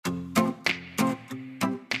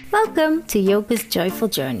Welcome to Yoka's Joyful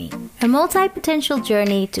Journey, a multi-potential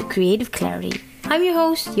journey to creative clarity. I'm your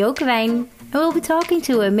host, Yoka Wijn, and we'll be talking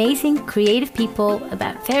to amazing creative people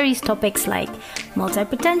about various topics like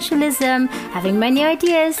multi-potentialism, having many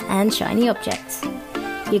ideas, and shiny objects.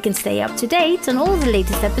 You can stay up to date on all the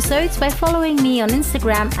latest episodes by following me on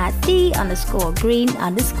Instagram at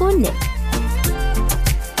the_green_Nick.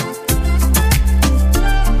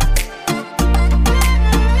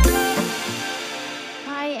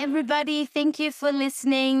 Everybody, thank you for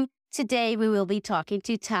listening. Today we will be talking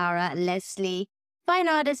to Tara Leslie, fine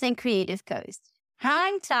artist and creative coach.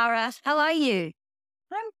 Hi, Tara. How are you?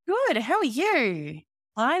 I'm good. How are you?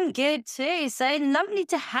 I'm good too. So lovely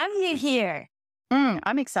to have you here.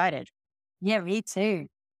 I'm excited. Yeah, me too.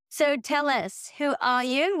 So tell us, who are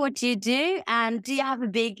you? What do you do? And do you have a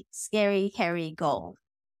big, scary, hairy goal?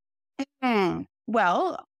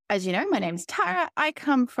 Well, as you know, my name's Tara. I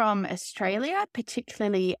come from Australia.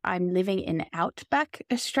 Particularly, I'm living in Outback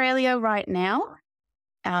Australia right now,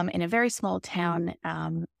 in a very small town.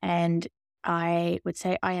 And I would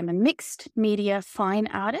say I am a mixed media fine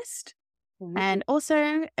artist and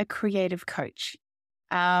also a creative coach.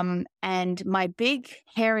 And my big,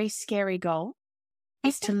 hairy, scary goal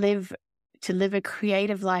is to live a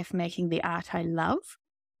creative life making the art I love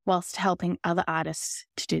whilst helping other artists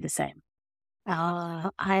to do the same.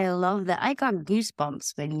 Oh, I love that. I got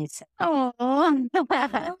goosebumps when you said that.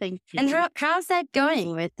 Oh, thank you. And how's that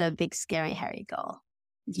going with the big, scary, hairy goal?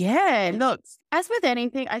 Yeah, look, as with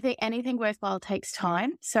anything, I think anything worthwhile takes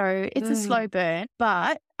time. So it's a slow burn,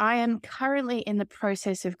 but I am currently in the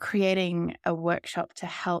process of creating a workshop to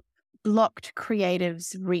help blocked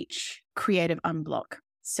creatives reach creative unblock.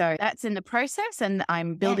 So that's in the process and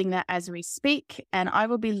I'm building that as we speak. And I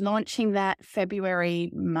will be launching that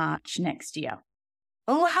February, March next year.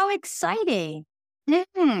 Oh, how exciting.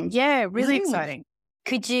 Yeah, really exciting.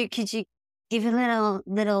 Could you give a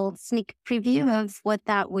little sneak preview of what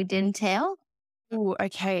that would entail? Oh,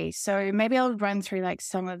 okay. So maybe I'll run through like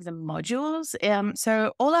some of the modules.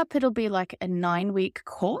 So all up, it'll be like a 9-week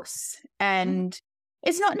course and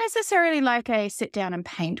it's not necessarily like a sit down and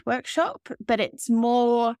paint workshop, but it's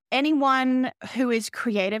more anyone who is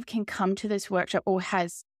creative can come to this workshop or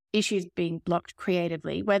has issues being blocked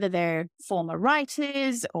creatively, whether they're former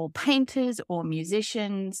writers or painters or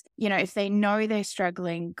musicians. You know, if they know they're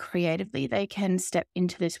struggling creatively, they can step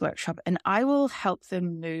into this workshop and I will help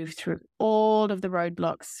them move through all of the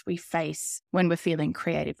roadblocks we face when we're feeling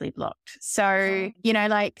creatively blocked. So, you know,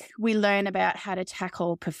 like we learn about how to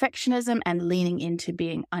tackle perfectionism and leaning into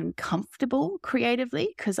being uncomfortable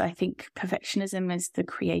creatively, because I think perfectionism is the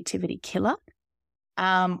creativity killer.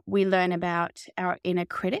 We learn about our inner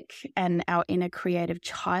critic and our inner creative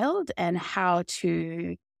child and how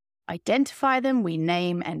to identify them. We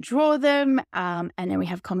name and draw them, and then we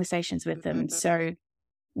have conversations with them. So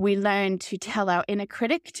we learn to tell our inner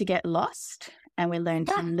critic to get lost, and we learn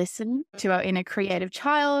to listen to our inner creative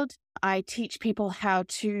child. I teach people how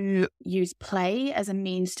to use play as a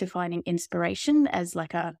means to finding inspiration, as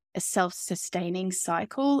like a self-sustaining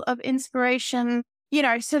cycle of inspiration. You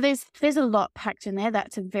know, so there's a lot packed in there.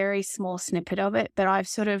 That's a very small snippet of it, but I've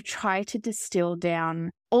sort of tried to distill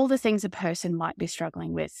down all the things a person might be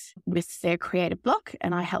struggling with their creative block,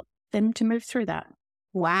 and I help them to move through that.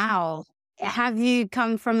 Wow. Have you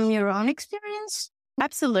come from your own experience?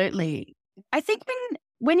 Absolutely. I think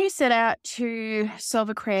when you set out to solve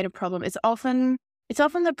a creative problem, it's often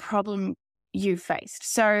the problem you faced.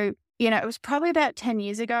 So you know, it was probably about 10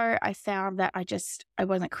 years ago, I found that I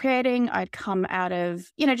wasn't creating. I'd come out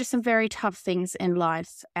of, you know, just some very tough things in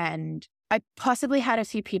life. And I possibly had a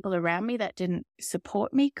few people around me that didn't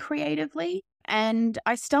support me creatively. And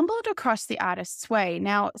I stumbled across The Artist's Way.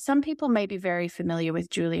 Now, some people may be very familiar with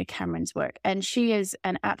Julia Cameron's work, and she's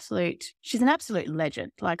an absolute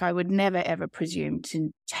legend. Like I would never, ever presume to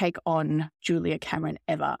take on Julia Cameron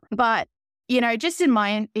ever. But you know, just in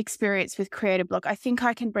my experience with creative block, I think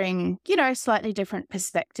I can bring, you know, a slightly different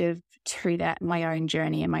perspective to that, my own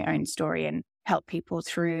journey and my own story, and help people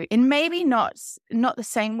through in maybe not the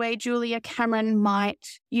same way Julia Cameron might,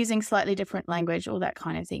 using slightly different language, all that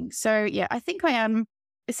kind of thing. So yeah, I think I am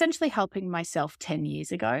essentially helping myself 10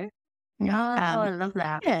 years ago. Oh, I love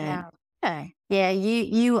that. Yeah. Wow. Yeah,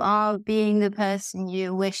 you are being the person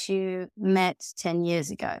you wish you met 10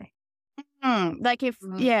 years ago. Like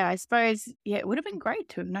I suppose, it would have been great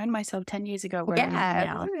to have known myself 10 years ago. Where I'm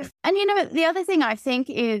now. And, you know, the other thing I think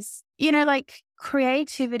is, you know, like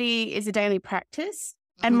creativity is a daily practice.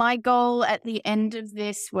 And my goal at the end of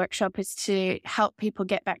this workshop is to help people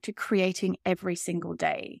get back to creating every single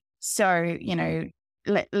day. So, you know,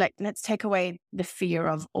 let's take away the fear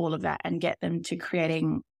of all of that and get them to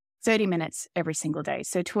creating 30 minutes every single day.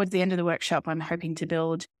 So towards the end of the workshop, I'm hoping to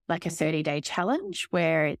build like a 30-day challenge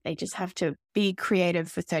where they just have to be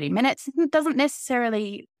creative for 30 minutes. It doesn't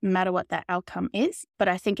necessarily matter what that outcome is, but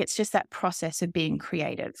I think it's just that process of being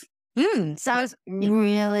creative. Sounds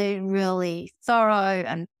really, really thorough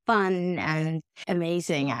and fun and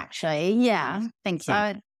amazing, actually. Yeah. Thank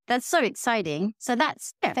you. That's so exciting. So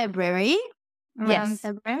that's February. Yes.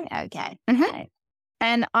 February. Okay. Mm-hmm.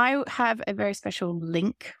 And I have a very special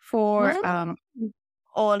link for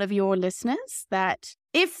all of your listeners that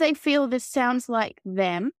if they feel this sounds like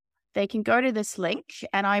them, they can go to this link,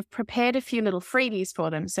 and I've prepared a few little freebies for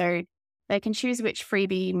them. So they can choose which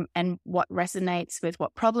freebie and what resonates with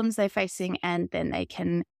what problems they're facing, and then they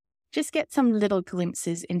can just get some little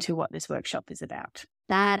glimpses into what this workshop is about.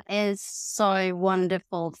 That is so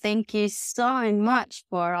wonderful. Thank you so much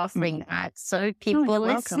for offering that. So people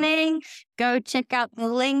listening, go check out the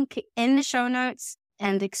link in the show notes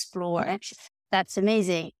and explore it. That's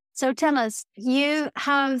amazing. So tell us, you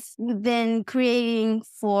have been creating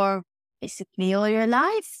for basically all your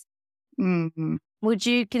life. Mm-hmm. Would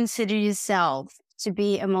you consider yourself to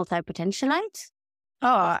be a multi-potentialite?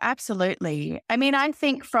 Oh, absolutely. I mean, I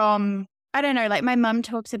think I don't know, like my mum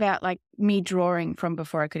talks about like me drawing from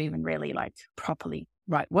before I could even really like properly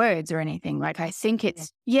write words or anything. Like I think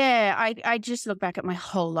I just look back at my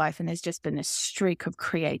whole life and there's just been this streak of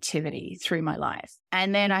creativity through my life.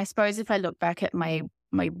 And then I suppose if I look back at my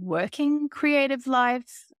working creative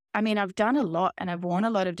life, I mean, I've done a lot and I've worn a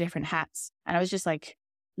lot of different hats. And I was just like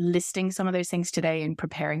listing some of those things today and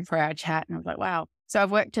preparing for our chat. And I was like, wow. So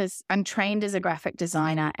I'm trained as a graphic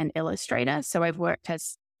designer and illustrator. So I've worked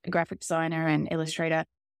as a graphic designer and illustrator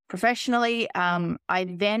professionally. I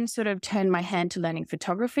then sort of turned my hand to learning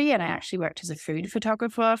photography, and I actually worked as a food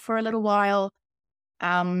photographer for a little while.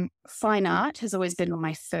 Fine art has always been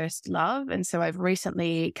my first love. And so I've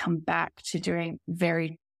recently come back to doing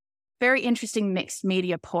very, very interesting mixed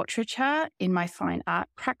media portraiture in my fine art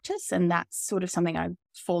practice. And that's sort of something I've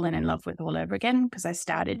fallen in love with all over again because I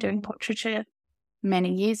started doing portraiture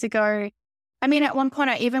many years ago. I mean, at one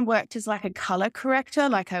point I even worked as like a color corrector.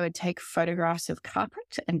 Like I would take photographs of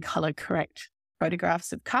carpet and color correct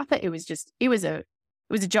photographs of carpet. It was a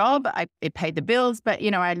job. It paid the bills, but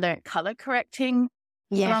I learned color correcting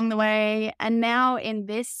along the way. And now in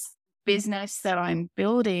this business that I'm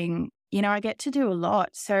building, I get to do a lot.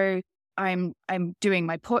 So I'm doing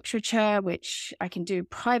my portraiture, which I can do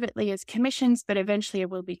privately as commissions, but eventually I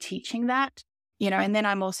will be teaching that. And then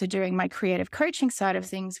I'm also doing my creative coaching side of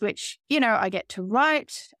things, which, I get to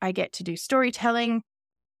write, I get to do storytelling.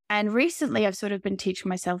 And recently I've sort of been teaching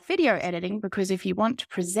myself video editing because if you want to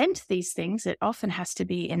present these things, it often has to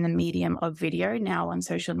be in the medium of video now on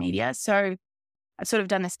social media. So I've sort of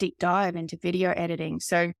done this deep dive into video editing.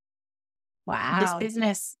 So wow,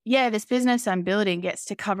 this business I'm building gets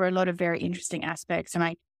to cover a lot of very interesting aspects. And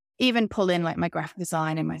I even pull in like my graphic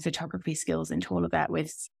design and my photography skills into all of that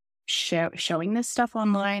with showing this stuff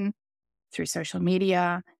online through social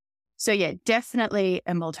media. So yeah, definitely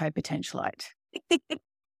a multi-potentialite.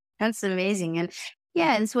 That's amazing. And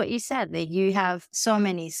yeah, it's what you said, that you have so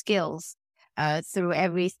many skills through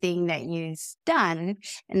everything that you've done,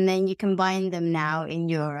 and then you combine them now in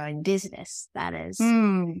your own business. That is.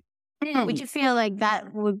 Would you feel like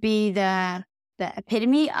that would be the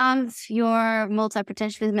epitome of your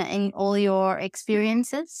multi-potentialism in all your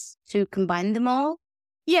experiences, to combine them all?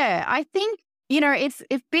 Yeah, I think,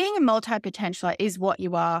 if being a multi-potentialite is what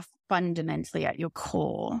you are fundamentally at your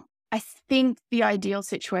core, I think the ideal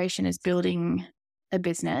situation is building a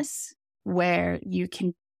business where you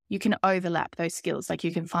can overlap those skills, like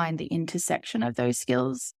you can find the intersection of those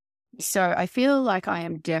skills. So I feel like I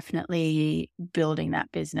am definitely building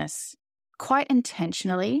that business quite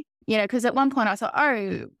intentionally, because at one point I thought,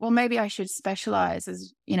 oh, well, maybe I should specialize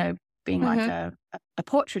as, being like a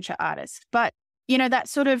portraiture artist. But that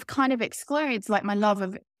sort of kind of excludes like my love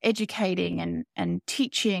of educating and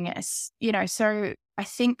teaching, so I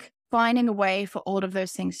think finding a way for all of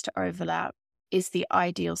those things to overlap is the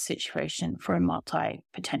ideal situation for a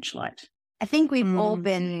multi-potentialite. I think we've all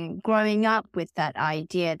been growing up with that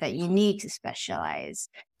idea that you need to specialize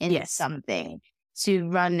in something to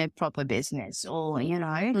run a proper business or,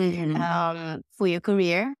 for your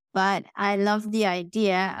career. But I love the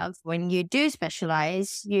idea of when you do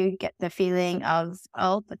specialize, you get the feeling of,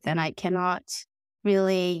 oh, but then I cannot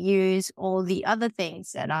really use all the other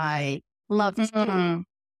things that I love to do.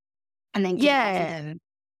 And then get back to them.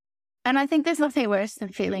 And I think there's nothing worse than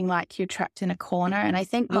feeling like you're trapped in a corner. And I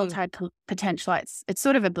think multi-potentialites, it's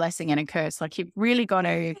sort of a blessing and a curse. Like you've really got to...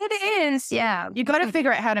 It is, yeah. You've got to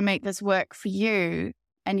figure out how to make this work for you.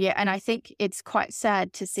 And I think it's quite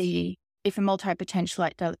sad to see if a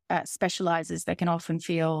multi-potentialite specializes, they can often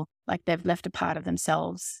feel like they've left a part of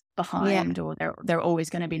themselves behind, or they're always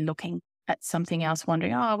going to be looking at something else,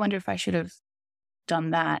 wondering, oh, I wonder if I should have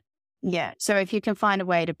done that. Yeah. So if you can find a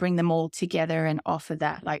way to bring them all together and offer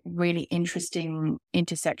that like really interesting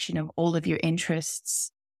intersection of all of your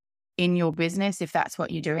interests in your business, if that's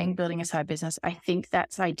what you're doing, building a side business, I think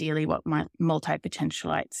that's ideally what my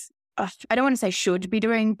multi-potentialites, I don't want to say should be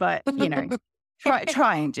doing, but, you know,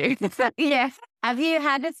 try and do. Yeah. Have you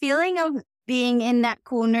had a feeling of being in that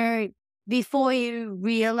corner before you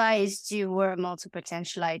realized you were a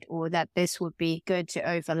multi-potentialite, or that this would be good to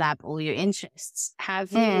overlap all your interests?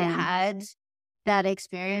 Have you had that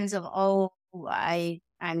experience of, oh, I'm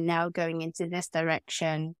now going into this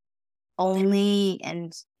direction only?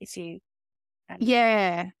 And if you...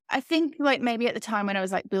 Yeah, I think like maybe at the time when I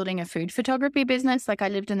was like building a food photography business, like I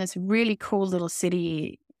lived in this really cool little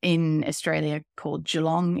city in Australia called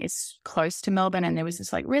Geelong. It's close to Melbourne, and there was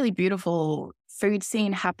this like really beautiful food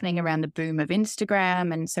scene happening around the boom of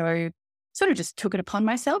Instagram. And so I sort of just took it upon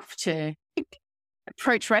myself to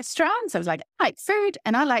approach restaurants. I was like, I like food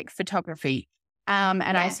and I like photography.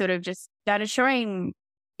 I sort of just started showing,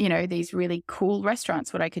 you know, these really cool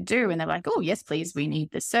restaurants what I could do. And they're like, oh, yes, please, we need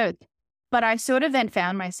this. So, but I sort of then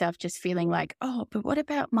found myself just feeling like, oh, but what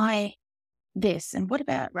about my this? And what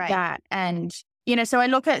about that? And, you know, so I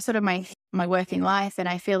look at sort of my working life, and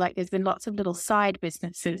I feel like there's been lots of little side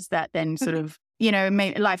businesses that then sort of, you know,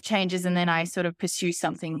 life changes, and then I sort of pursue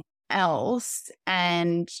something else.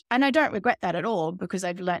 And I don't regret that at all, because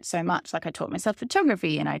I've learned so much. Like I taught myself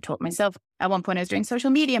photography, and I taught myself, at one point I was doing social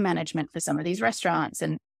media management for some of these restaurants.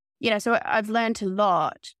 And, you know, so I've learned a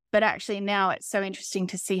lot, but actually now it's so interesting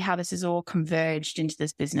to see how this has all converged into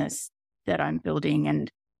this business that I'm building, and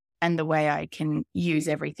the way I can use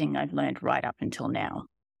everything I've learned right up until now.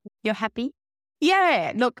 You're happy?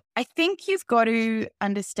 Yeah. Look, I think you've got to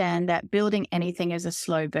understand that building anything is a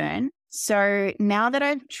slow burn. So now that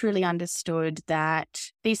I've truly understood that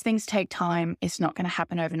these things take time, it's not going to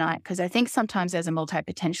happen overnight. Because I think sometimes as a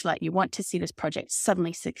multi-potentialite, you want to see this project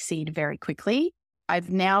suddenly succeed very quickly.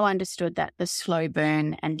 I've now understood that the slow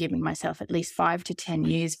burn and giving myself at least 5 to 10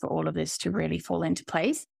 years for all of this to really fall into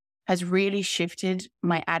place has really shifted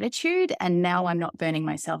my attitude. And now I'm not burning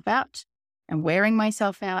myself out and wearing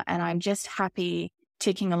myself out. And I'm just happy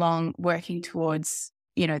ticking along, working towards,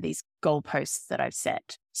 you know, these goalposts that I've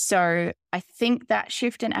set. So I think that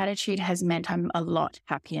shift in attitude has meant I'm a lot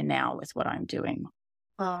happier now with what I'm doing.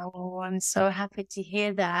 Oh, I'm so happy to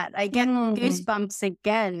hear that. I get goosebumps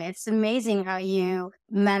again. It's amazing how you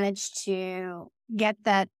managed to get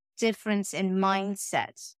that difference in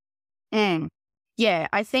mindset. Yeah,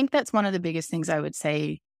 I think that's one of the biggest things I would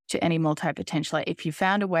say to any multi-potentialite. If you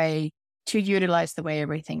found a way to utilize the way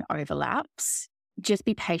everything overlaps, just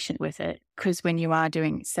be patient with it. Because when you are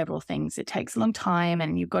doing several things, it takes a long time,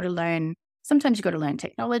 and you've got to learn. Sometimes you've got to learn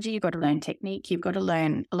technology, you've got to learn technique, you've got to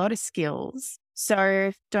learn a lot of skills.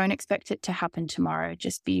 So don't expect it to happen tomorrow.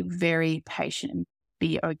 Just be very patient and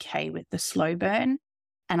be okay with the slow burn.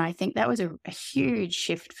 And I think that was a huge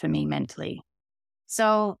shift for me mentally.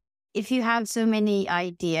 So if you have so many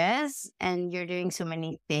ideas and you're doing so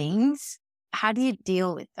many things, how do you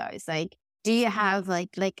deal with those? Like, do you have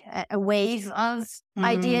like a wave of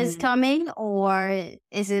ideas coming, or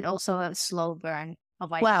is it also a slow burn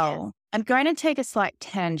of ideas? Well, I'm going to take a slight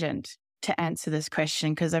tangent to answer this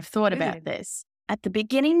question, because I've thought about this. At the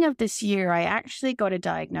beginning of this year, I actually got a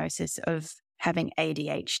diagnosis of having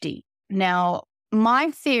ADHD. Now,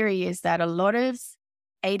 my theory is that a lot of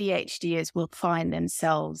ADHDers will find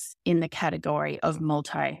themselves in the category of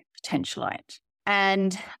multi-potentialite.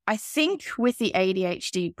 And I think with the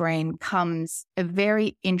ADHD brain comes a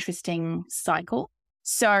very interesting cycle.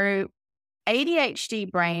 So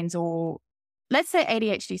ADHD brains, or let's say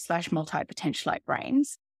ADHD / multi-potentialite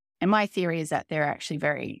brains, and my theory is that they're actually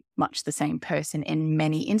very much the same person in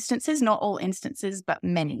many instances, not all instances, but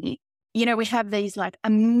many. You know, we have these like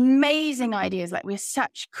amazing ideas, like we're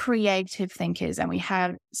such creative thinkers, and we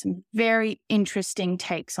have some very interesting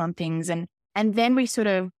takes on things. And then we sort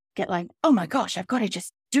of get like, oh my gosh, I've got to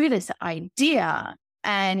just do this idea.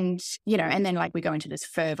 And, you know, and then like we go into this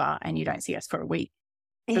fervor, and you don't see us for a week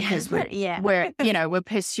because we're you know, we're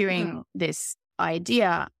pursuing this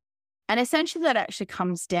idea. And essentially that actually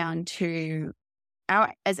comes down to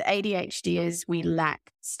as ADHDers, we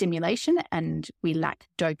lack stimulation and we lack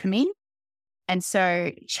dopamine. And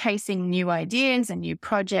so chasing new ideas and new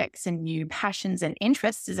projects and new passions and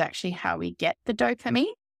interests is actually how we get the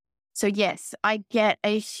dopamine. So yes, I get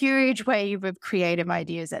a huge wave of creative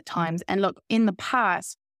ideas at times. And look, in the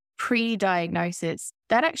past, pre-diagnosis,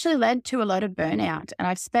 that actually led to a lot of burnout. And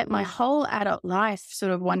I've spent my whole adult life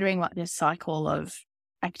sort of wondering what this cycle of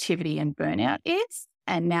activity and burnout is.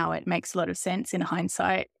 And now it makes a lot of sense in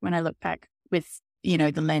hindsight. When I look back with,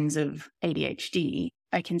 the lens of ADHD,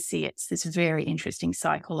 I can see it's this very interesting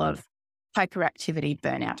cycle of hyperactivity,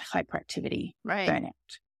 burnout, hyperactivity, burnout.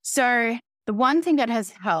 So the one thing that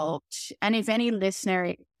has helped, and if any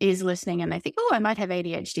listener is listening and they think, oh, I might have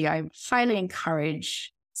ADHD, I highly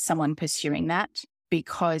encourage someone pursuing that,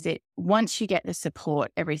 because once you get the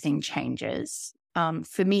support, everything changes.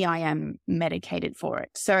 For me, I am medicated for it.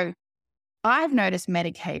 So I've noticed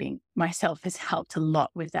medicating myself has helped a lot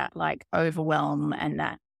with that, like overwhelm and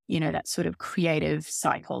that, that sort of creative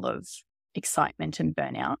cycle of excitement and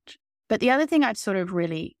burnout. But the other thing I've sort of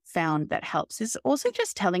really found that helps is also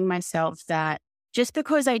just telling myself that just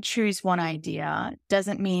because I choose one idea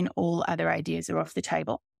doesn't mean all other ideas are off the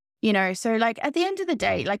table. So like at the end of the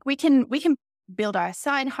day, like we can build our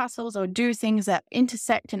side hustles or do things that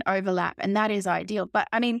intersect and overlap, and that is ideal. But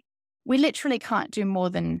I mean, we literally can't do more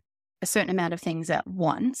than a certain amount of things at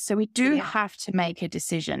once. So we do have to make a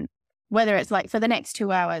decision, whether it's like for the next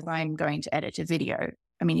 2 hours, I'm going to edit a video.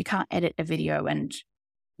 I mean, you can't edit a video and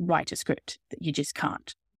write a script. You just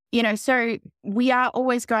can't, so we are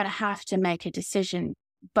always going to have to make a decision.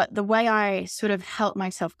 But the way I sort of help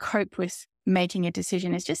myself cope with making a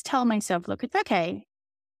decision is just tell myself, look, it's okay.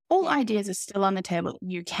 All ideas are still on the table.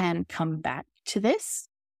 You can come back to this.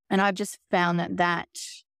 And I've just found that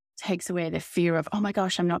takes away the fear of, oh my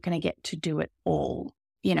gosh, I'm not going to get to do it all.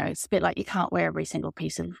 It's a bit like you can't wear every single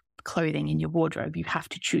piece of clothing in your wardrobe. You have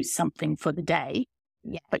to choose something for the day.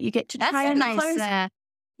 Yeah. But you get to try a nice,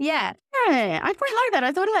 yeah, I quite like that.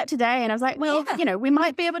 I thought of that today and I was like, well, we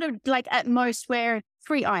might be able to like at most wear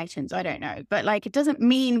 3 items. I don't know. But like, it doesn't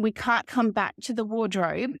mean we can't come back to the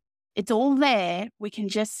wardrobe. It's all there. We can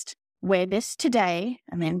just wear this today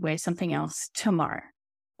and then wear something else tomorrow.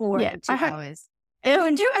 Or 2 hours.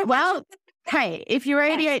 Well, hey, if you're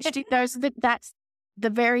ADHD, that's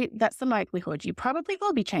the likelihood. You probably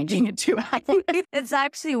will be changing it too. It's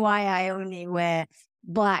actually why I only wear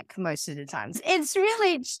black most of the times. It's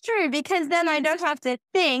true, because then I don't have to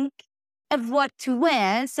think of what to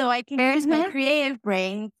wear. So I can use my creative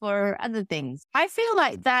brain for other things. I feel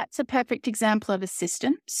like that's a perfect example of a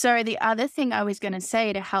system. So the other thing I was going to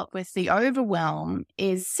say to help with the overwhelm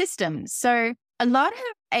is systems. So a lot of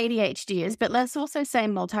ADHDers, but let's also say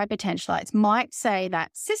multi-potentialites, might say that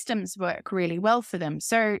systems work really well for them.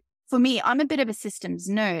 So for me, I'm a bit of a systems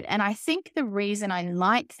nerd. And I think the reason I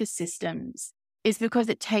like the systems is because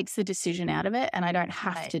it takes the decision out of it and I don't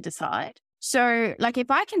have to decide. So like if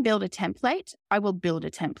I can build a template, I will build a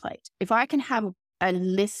template. If I can have a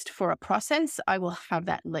list for a process, I will have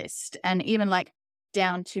that list. And even like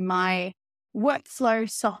down to my workflow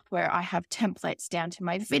software, I have templates. Down to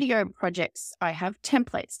my video projects, I have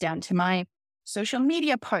templates. Down to my social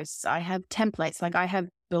media posts, I have templates. Like I have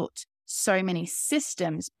built so many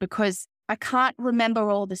systems because I can't remember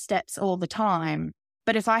all the steps all the time.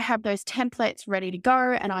 But if I have those templates ready to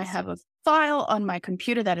go and I have a file on my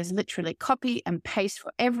computer that is literally copy and paste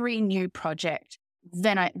for every new project,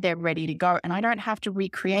 then they're ready to go. And I don't have to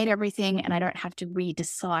recreate everything and I don't have to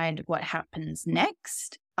redecide what happens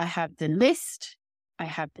next. I have the list, I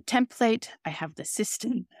have the template, I have the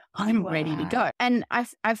system, I'm ready to go. And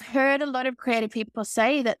I've heard a lot of creative people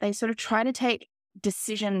say that they sort of try to take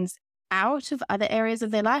decisions out of other areas of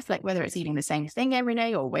their life, like whether it's eating the same thing every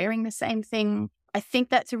day or wearing the same thing. I think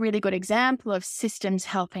that's a really good example of systems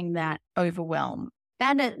helping that overwhelm.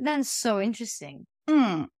 That's so interesting.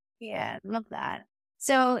 Yeah, love that.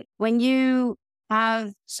 So when you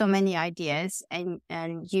have so many ideas and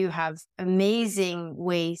you have amazing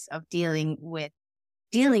ways of dealing with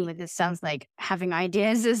this, sounds like having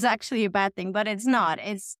ideas is actually a bad thing, but it's not.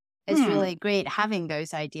 It's really great having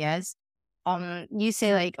those ideas. You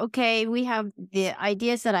say like, okay, we have the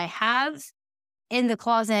ideas that I have in the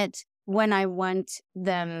closet. When I want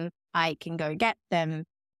them, I can go get them.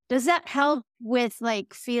 Does that help with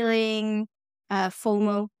like feeling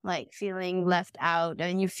FOMO, like feeling left out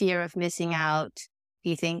and your fear of missing out, do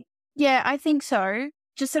you think? Yeah, I think so.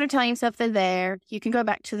 Just sort of telling yourself they're there. You can go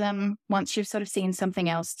back to them once you've sort of seen something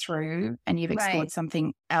else through and you've explored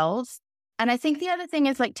something else. And I think the other thing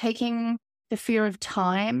is like taking the fear of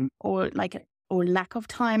time or lack of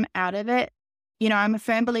time out of it. I'm a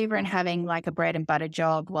firm believer in having like a bread and butter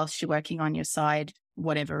job whilst you're working on your side,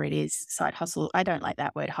 whatever it is, side hustle. I don't like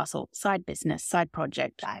that word hustle, side business, side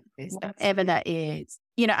project, whatever that is,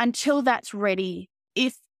 until that's ready.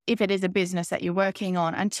 If it is a business that you're working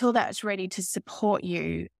on, until that's ready to support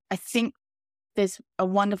you, I think there's a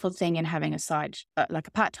wonderful thing in having a side, like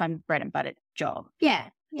a part-time bread and butter job. Yeah.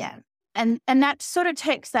 Yeah. And that sort of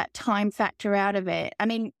takes that time factor out of it. I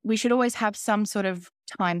mean, we should always have some sort of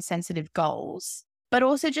time sensitive goals, but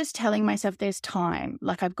also just telling myself there's time.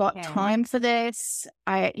 Like I've got time for this.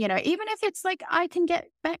 Even if it's like I can get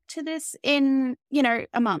back to this in,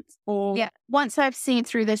 a month or once I've seen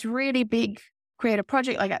through this really big creative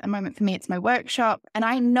project, like at the moment for me, it's my workshop. And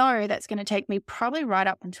I know that's going to take me probably right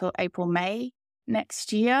up until April, May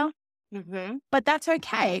next year. Mm-hmm. But that's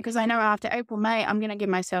okay because I know after April, May, I'm going to give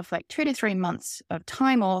myself like 2 to 3 months of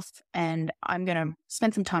time off and I'm going to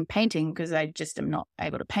spend some time painting because I just am not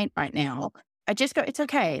able to paint right now. I just go, it's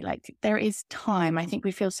okay. Like there is time. I think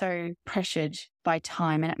we feel so pressured by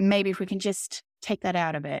time and maybe if we can just take that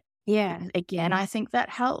out of it. Yeah. Again, I think that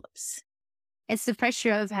helps. It's the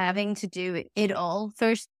pressure of having to do it all.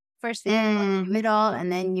 First thing you want to do it all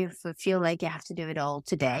and then you feel like you have to do it all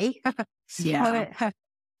today. Yeah.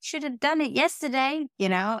 Should have done it yesterday,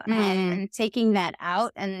 and taking that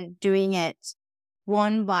out and doing it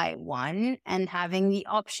one by one and having the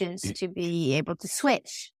options to be able to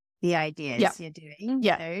switch the ideas you're doing.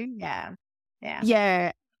 Yeah. So, yeah.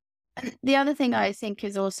 Yeah. The other thing I think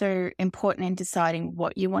is also important in deciding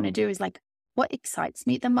what you want to do is like, what excites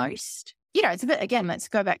me the most? It's a bit, again, let's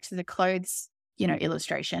go back to the clothes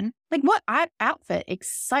illustration. Like what outfit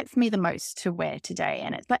excites me the most to wear today?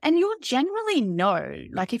 And it's like, and you'll generally know,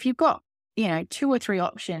 like if you've got, 2 or 3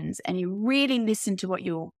 options and you really listen to what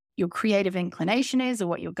your creative inclination is or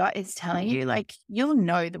what your gut is telling you, like you'll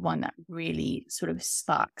know the one that really sort of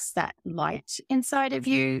sparks that light inside of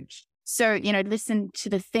you. So, listen to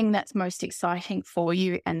the thing that's most exciting for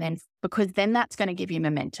you. And then, because then that's going to give you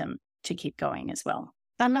momentum to keep going as well.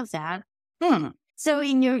 I love that. So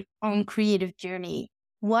in your own creative journey,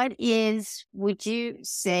 what would you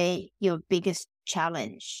say, your biggest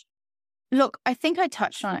challenge? Look, I think I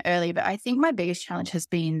touched on it earlier, but I think my biggest challenge has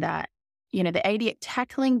been that,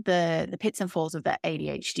 tackling the pits and falls of that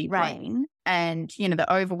ADHD brain and,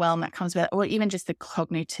 the overwhelm that comes with it, or even just the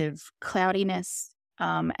cognitive cloudiness.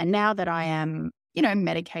 And now that I am,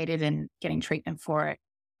 medicated and getting treatment for it,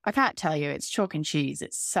 I can't tell you, it's chalk and cheese.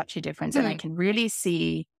 It's such a difference. And I can really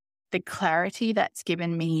see the clarity that's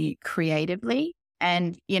given me creatively.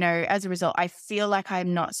 And, as a result, I feel like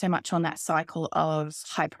I'm not so much on that cycle of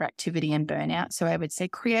hyperactivity and burnout. So I would say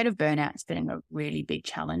creative burnout has been a really big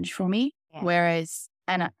challenge for me. Yeah. Whereas,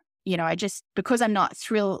 because I'm not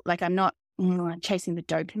I'm not chasing the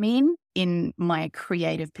dopamine in my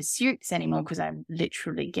creative pursuits anymore because I'm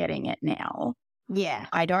literally getting it now. Yeah.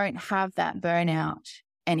 I don't have that burnout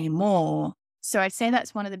anymore. So I'd say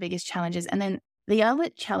that's one of the biggest challenges. And then the other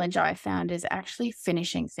challenge I found is actually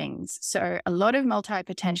finishing things. So a lot of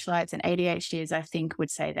multi-potentialites and ADHDs, I think, would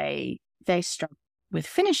say they struggle with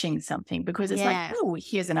finishing something because it's like, oh,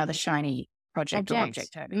 here's another shiny project or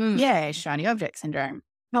object. Yeah, shiny object syndrome.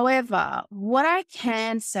 However, what I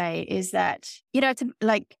can say is that, it's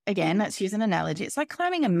like, again, let's use an analogy. It's like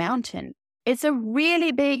climbing a mountain. It's a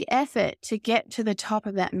really big effort to get to the top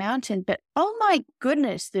of that mountain, but oh my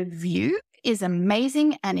goodness, the view is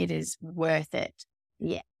amazing and it is worth it.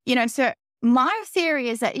 Yeah. So my theory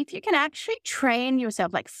is that if you can actually train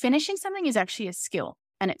yourself, like finishing something is actually a skill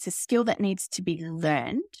and it's a skill that needs to be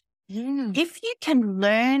learned. If you can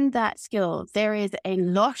learn that skill, there is a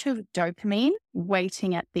lot of dopamine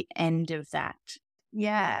waiting at the end of that.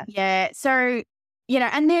 Yeah. Yeah. So,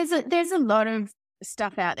 and there's a lot of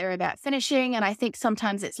stuff out there about finishing. And I think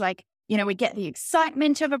sometimes it's like, we get the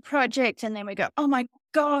excitement of a project and then we go, oh my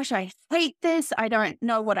gosh, I hate this. I don't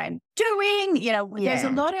know what I'm doing. There's a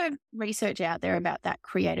lot of research out there about that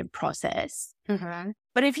creative process. Mm-hmm.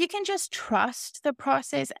 But if you can just trust the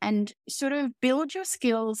process and sort of build your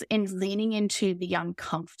skills in leaning into the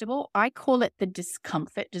uncomfortable, I call it the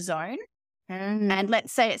discomfort zone. And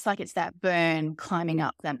let's say it's that burn climbing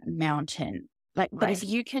up that mountain. But if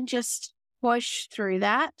you can just push through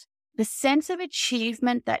that, the sense of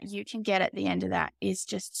achievement that you can get at the end of that is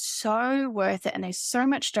just so worth it. And there's so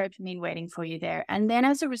much dopamine waiting for you there. And then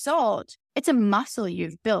as a result, it's a muscle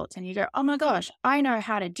you've built and you go, oh my gosh, I know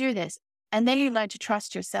how to do this. And then you learn to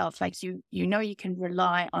trust yourself. Like you can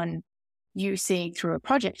rely on you seeing through a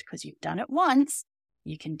project because you've done it once.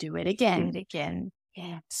 You can do it again.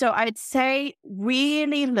 Yeah. So I'd say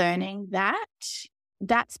really learning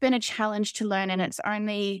that's been a challenge to learn. And it's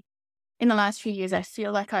only in the last few years, I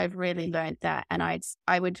feel like I've really learned that. And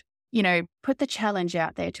I would, put the challenge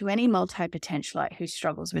out there to any multi-potentialite who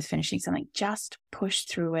struggles with finishing something. Just push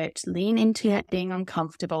through it, lean into it, being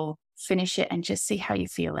uncomfortable, finish it, and just see how you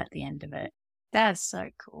feel at the end of it. That's so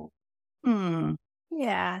cool.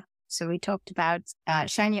 Yeah. So we talked about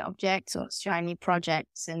shiny objects or shiny project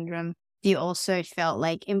syndrome. you also felt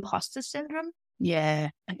like imposter syndrome? Yeah.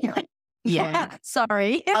 Yeah.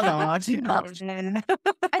 Sorry. A lot.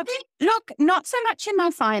 I think, look, not so much in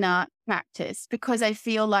my fine art practice, because I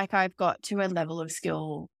feel like I've got to a level of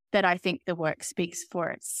skill that I think the work speaks for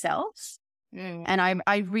itself. And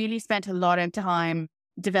I really spent a lot of time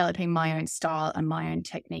developing my own style and my own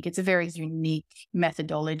technique. It's a very unique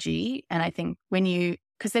methodology. And I think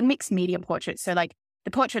because they're mixed media portraits, so like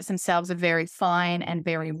the portraits themselves are very fine and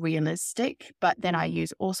very realistic, but then I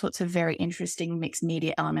use all sorts of very interesting mixed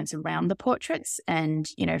media elements around the portraits. And,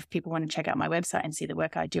 if people want to check out my website and see the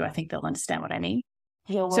work I do, I think they'll understand what I mean.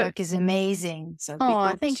 Your work is amazing. So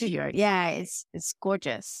thank you. Yeah, it's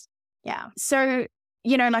gorgeous. Yeah. So,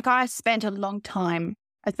 like I spent a long time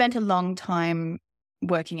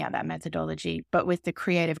working out that methodology, but with the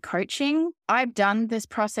creative coaching, I've done this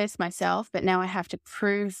process myself, but now I have to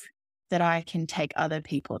prove that I can take other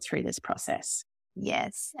people through this process.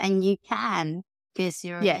 Yes. And you can, because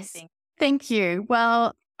you're amazing. Thank you.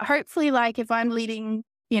 Well, hopefully, like if I'm leading,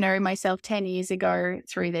 myself 10 years ago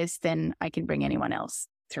through this, then I can bring anyone else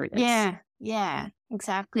through this. Yeah,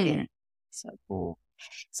 exactly. So cool.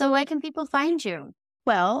 So where can people find you?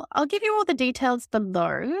 Well, I'll give you all the details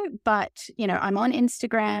below, but, I'm on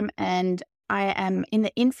Instagram and I am in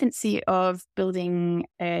the infancy of building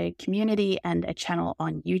a community and a channel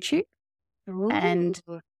on YouTube. Ooh. And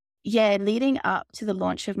leading up to the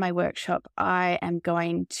launch of my workshop, I am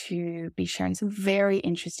going to be sharing some very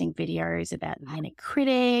interesting videos about the inner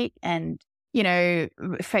critic and,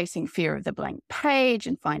 facing fear of the blank page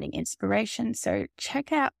and finding inspiration. So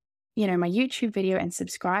check out, my YouTube video and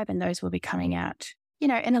subscribe, and those will be coming out, in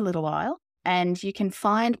a little while. And you can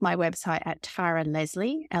find my website at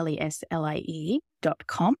taraleslie,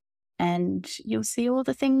 LESLIE.com, and you'll see all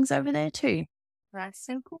the things over there too. That's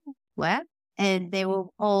so cool. Well, and they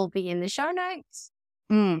will all be in the show notes.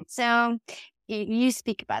 So you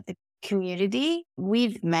speak about the community.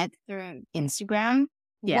 We've met through Instagram.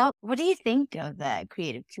 Yeah. What do you think of the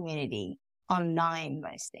creative community online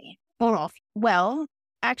mostly or off? Well,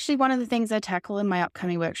 actually, one of the things I tackle in my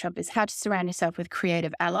upcoming workshop is how to surround yourself with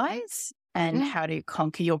creative allies and how to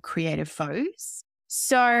conquer your creative foes.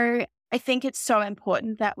 So I think it's so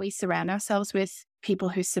important that we surround ourselves with people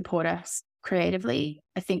who support us creatively.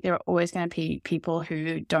 I think there are always going to be people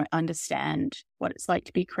who don't understand what it's like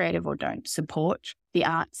to be creative or don't support the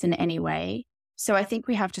arts in any way. So I think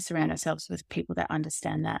we have to surround ourselves with people that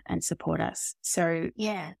understand that and support us. So,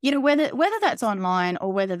 whether that's online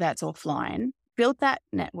or whether that's offline, build that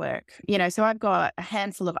network. So I've got a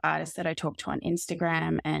handful of artists that I talk to on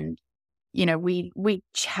Instagram, and we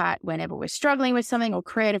chat whenever we're struggling with something or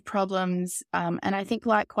creative problems. And I think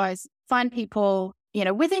likewise, find people,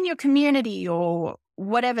 within your community or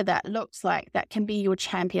whatever that looks like, that can be your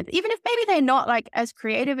champion. Even if maybe they're not like as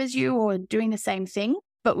creative as you or doing the same thing,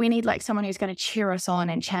 but we need like someone who's going to cheer us on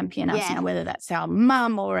and champion us, whether that's our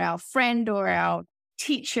mum or our friend or our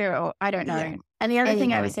teacher or I don't know. Yeah. And the other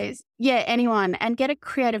thing I would say is, anyone, and get a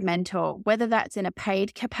creative mentor, whether that's in a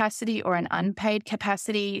paid capacity or an unpaid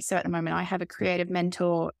capacity. So at the moment I have a creative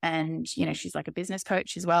mentor and, she's like a business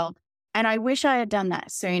coach as well. And I wish I had done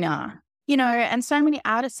that sooner, and so many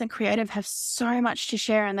artists and creative have so much to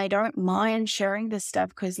share and they don't mind sharing this stuff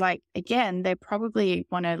because again, they probably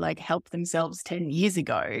want to help themselves 10 years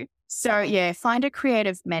ago. So find a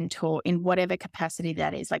creative mentor in whatever capacity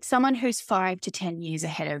that is, like someone who's 5 to 10 years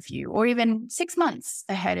ahead of you or even 6 months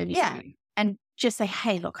ahead of you. And just say,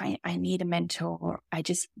 hey, look, I need a mentor, or I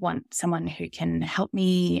just want someone who can help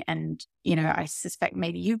me. And, I suspect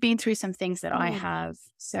maybe you've been through some things that I have.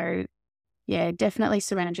 So definitely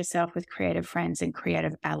surround yourself with creative friends and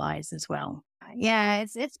creative allies as well. Yeah,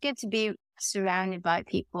 it's good to be surrounded by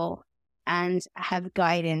people and have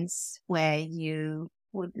guidance where you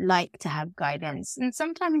would like to have guidance. And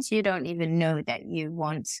sometimes you don't even know that you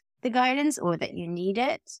want the guidance or that you need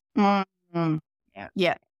it. Mm-hmm.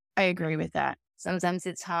 Yeah, I agree with that. Sometimes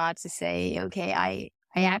it's hard to say, okay, I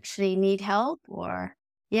actually need help, or,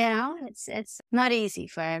 it's not easy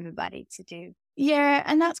for everybody to do. Yeah,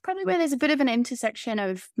 and that's probably where there's a bit of an intersection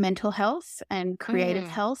of mental health and creative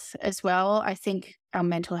health as well. I think our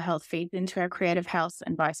mental health feeds into our creative health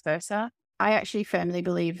and vice versa. I actually firmly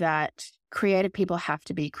believe that creative people have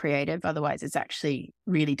to be creative. Otherwise, it's actually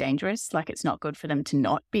really dangerous. Like, it's not good for them to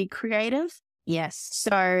not be creative. Yes.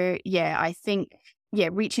 So, I think,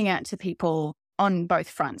 reaching out to people on both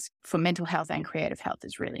fronts for mental health and creative health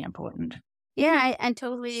is really important. Yeah, I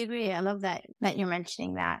totally agree. I love that you're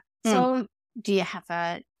mentioning that. So, do you have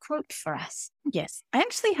a quote for us? Yes, I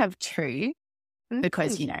actually have two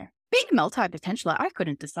because, being multi-potential, I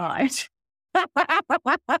couldn't decide.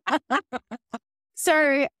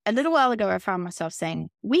 So a little while ago, I found myself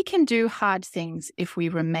saying, we can do hard things if we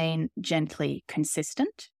remain gently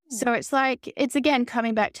consistent. So it's like, it's again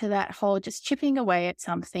coming back to that whole just chipping away at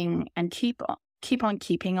something and keep on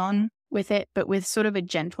keeping on with it, but with sort of a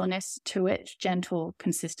gentleness to it, gentle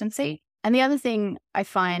consistency. And the other thing I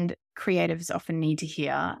find creatives often need to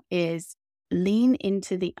hear is lean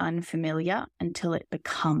into the unfamiliar until it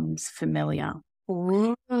becomes familiar.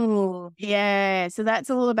 Ooh. Yeah. So that's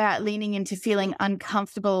all about leaning into feeling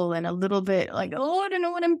uncomfortable and a little bit like, oh, I don't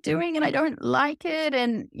know what I'm doing and I don't like it.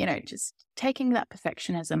 And, just taking that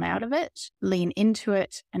perfectionism out of it, lean into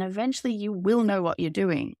it, and eventually you will know what you're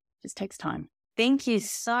doing. It just takes time. Thank you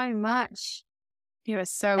so much. You are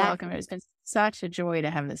so welcome. It's been such a joy to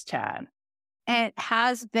have this chat. It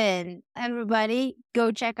has been. Everybody,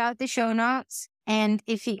 go check out the show notes. And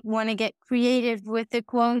if you want to get creative with the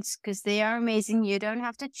quotes, because they are amazing, you don't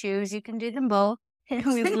have to choose. You can do them both.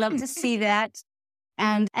 We would love to see that.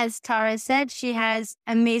 And as Tara said, she has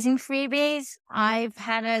amazing freebies. I've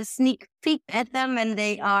had a sneak peek at them and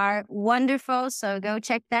they are wonderful. So go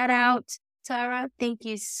check that out. Tara, thank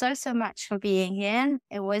you so much for being here.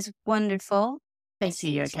 It was wonderful. Thank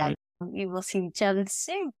you, okay. We will see each other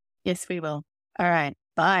soon. Yes, we will. All right.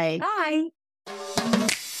 Bye. Bye.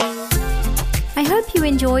 I hope you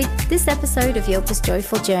enjoyed this episode of Joke's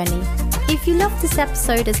Joyful Journey. If you loved this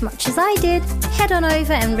episode as much as I did, head on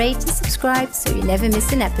over and rate and subscribe so you never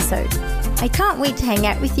miss an episode. I can't wait to hang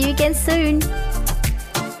out with you again soon.